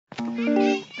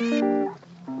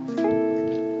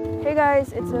Hey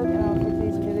guys, it's Luke and for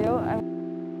today's video,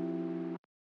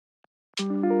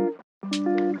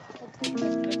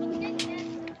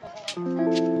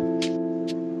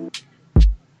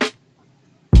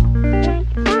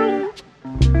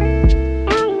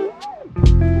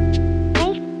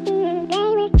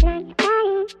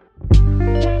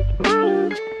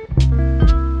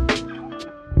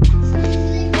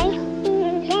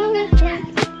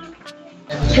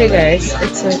 Hey guys,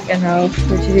 it's Luke and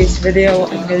for today's video,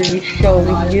 I'm going to be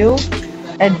showing you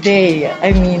a day.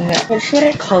 I mean, what should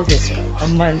I call this? A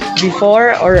month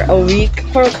before or a week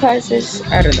for classes?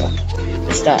 I don't know.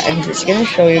 I'm just gonna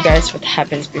show you guys what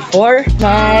happens before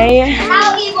my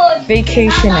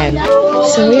vacation end.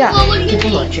 So yeah, keep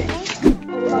on watching.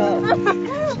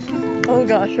 Oh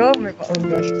gosh, oh my god, oh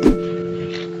gosh.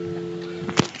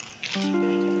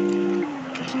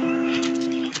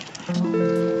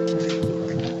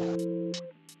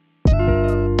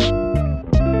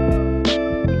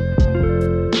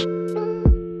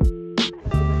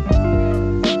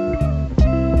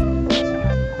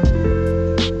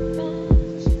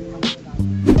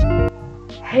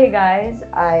 Hey guys,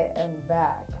 I am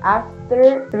back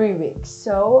after 3 weeks.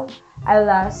 So I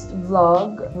last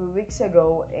vlogged 3 weeks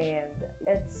ago and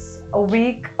it's a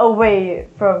week away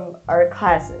from our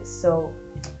classes. So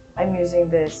I'm using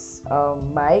this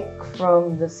mic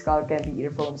from the Skull Candy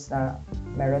earphones na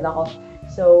meron ako.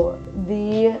 So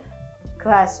the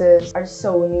classes are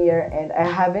so near and I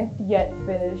haven't yet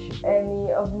finished any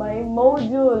of my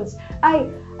modules.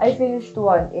 I finished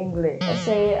one, English.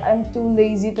 Kasi I'm too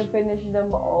lazy to finish them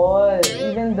all.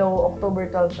 Even though October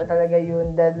 12 pa talaga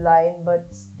yun deadline, but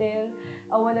still,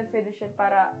 I wanna finish it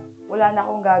para wala na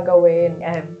akong gagawin.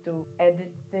 I have to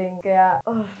edit things. Kaya,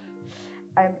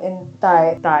 I'm in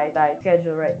tight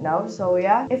schedule right now. So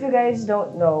yeah, if you guys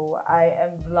don't know, I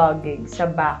am vlogging sa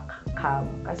back cam.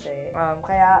 Kasi,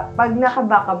 kaya pag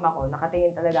naka-back cam ako,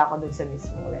 nakatingin talaga ako dun sa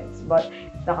mismong lens. But,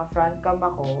 naka-front cam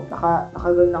ako,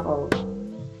 nakaganon ako,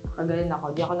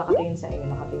 di ako nakatingin sa inyo,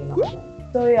 nakatingin ako dyan.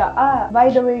 So yeah,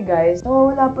 by the way guys,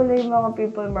 nawawala pala yung mga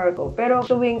pimple mark ko. Pero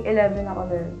tuwing 11 ako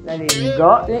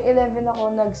naliligo, tuwing 11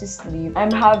 ako nagsisleep, I'm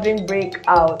having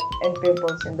breakout and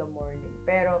pimples in the morning.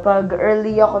 Pero pag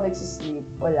early ako nagsisleep,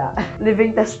 wala.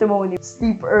 Living testimony,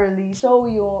 sleep early so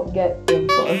you won't get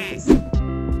pimples.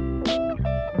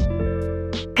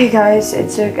 Hey guys,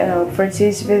 it's Luke and for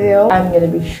today's video, I'm gonna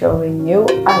be showing you,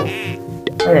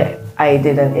 I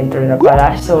did an intro na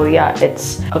pala. So yeah,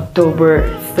 it's October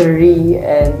 3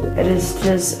 and it is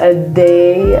just a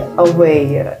day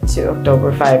away to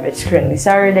October 5. It's currently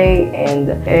Saturday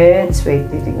and it's,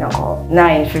 titignan ko,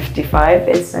 9:55.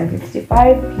 It's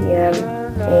 9:55 p.m.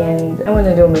 and I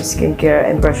wanna do my skincare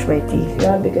and brush my teeth,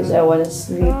 yeah, because I wanna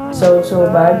sleep so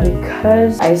bad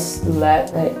because I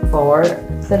slept like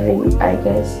 4:30, I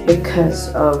guess, because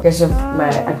of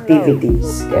my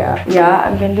activities. Kaya yeah,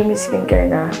 I'm gonna do my skincare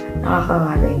na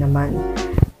nakakangalay naman.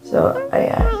 So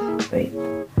ayan, wait.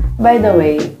 By the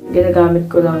way, ginagamit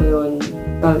ko lang yun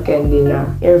Skull Candy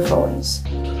na earphones.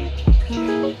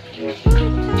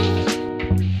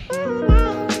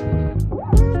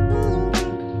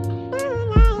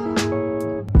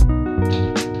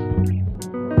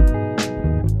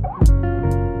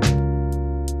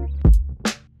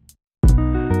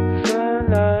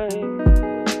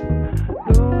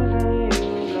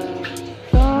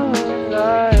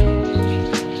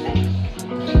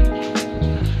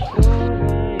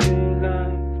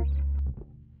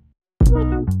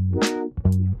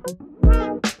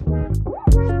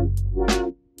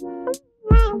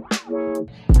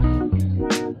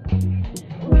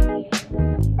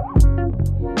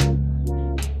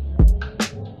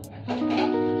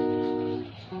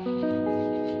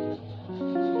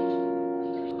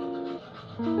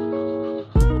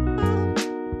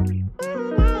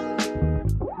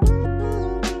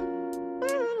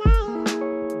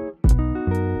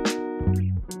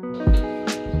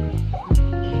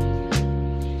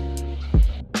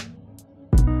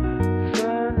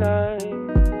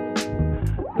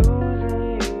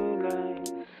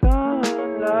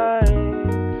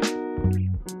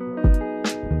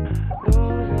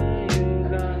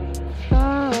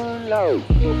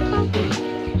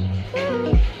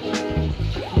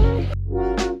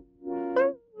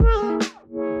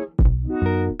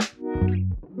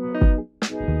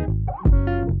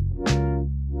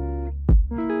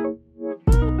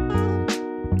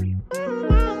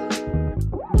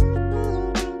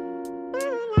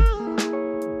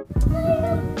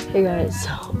 Hey guys,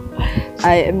 so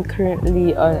I am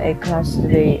currently on a class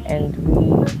today and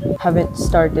we haven't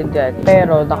started yet.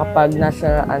 Pero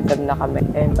nakapag-national anthem na kami.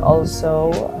 And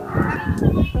also,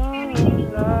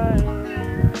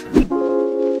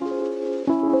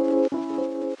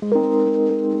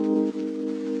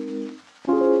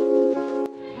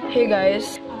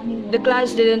 guys, the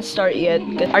class didn't start yet.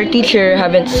 Our teacher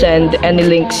haven't sent any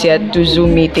links yet to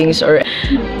Zoom meetings or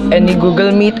any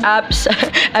Google Meet apps.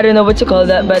 I don't know what to call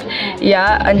that, but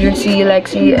yeah, andun si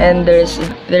Lexi, and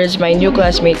there's my new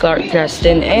classmate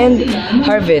Justin and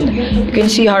Harvin. You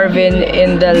can see Harvin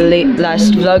in the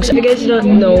last vlogs. If you guys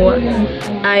don't know,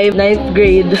 I'm 9th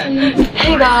grade.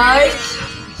 Hey guys!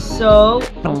 So,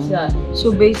 what's that?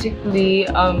 So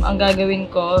basically, ang gagawin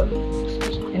ko,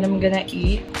 and I'm gonna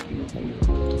eat.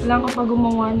 Kailangan ko pa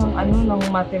gumawa ng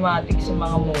mathematics sa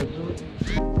mga module.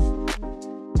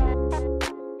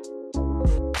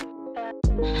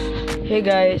 Hey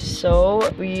guys, so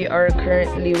we are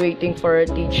currently waiting for a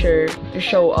teacher to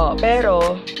show up.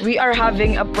 Pero, we are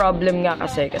having a problem nga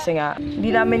kasi nga,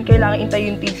 hindi namin kailangan intay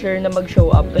yung teacher na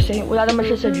mag-show up kasi wala naman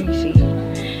siya sa GC.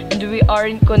 And we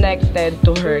aren't connected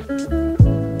to her.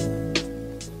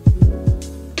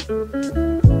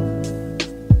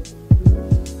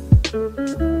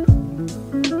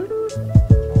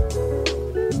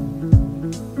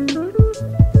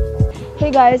 Hey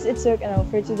guys, it's Cirque, and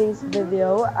for today's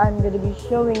video, I'm gonna be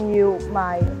showing you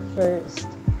my first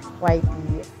YT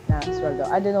na sweldo.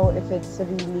 I don't know if it's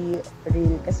really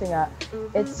real kasi nga,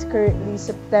 it's currently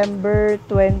September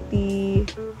 20...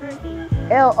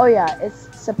 Oh yeah, it's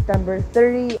September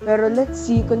 30. Pero let's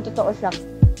see kung totoo siya.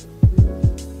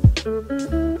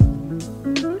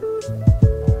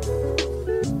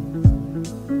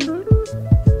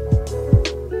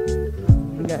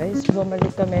 Guys,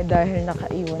 bumalik kami dahil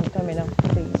nakaiwan kami ng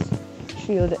face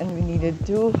shield and we needed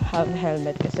to have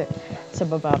helmet kasi sa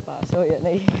baba pa. So, yan,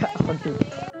 nahihiga ako dito.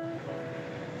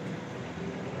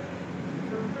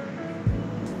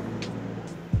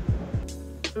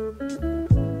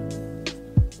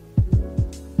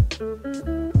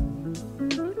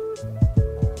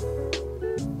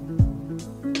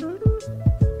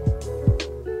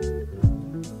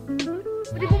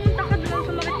 Pwede pumunta ka doon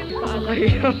sa makit yung paa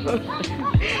kayo.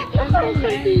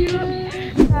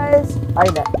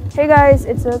 Hey guys,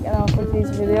 it's Luke, and for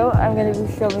today's video, I'm gonna be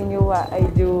showing you what I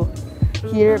do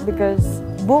here because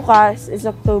bukas is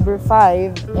October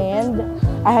 5 and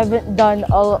I haven't done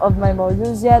all of my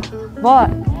modules yet,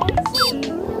 but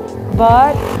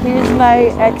here's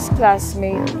my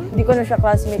ex-classmate. Hindi ko na siya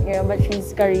classmate ngayon, but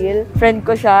she's Karil. Friend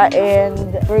ko siya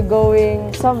and we're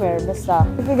going somewhere, basta.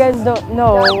 If you guys don't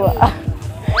know,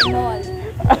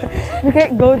 we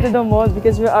can't go to the mall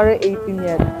because we aren't 18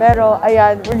 yet. Pero,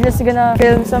 ayan, we're just gonna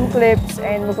film some clips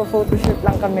and magpa-photoshoot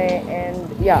lang kami and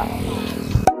yeah.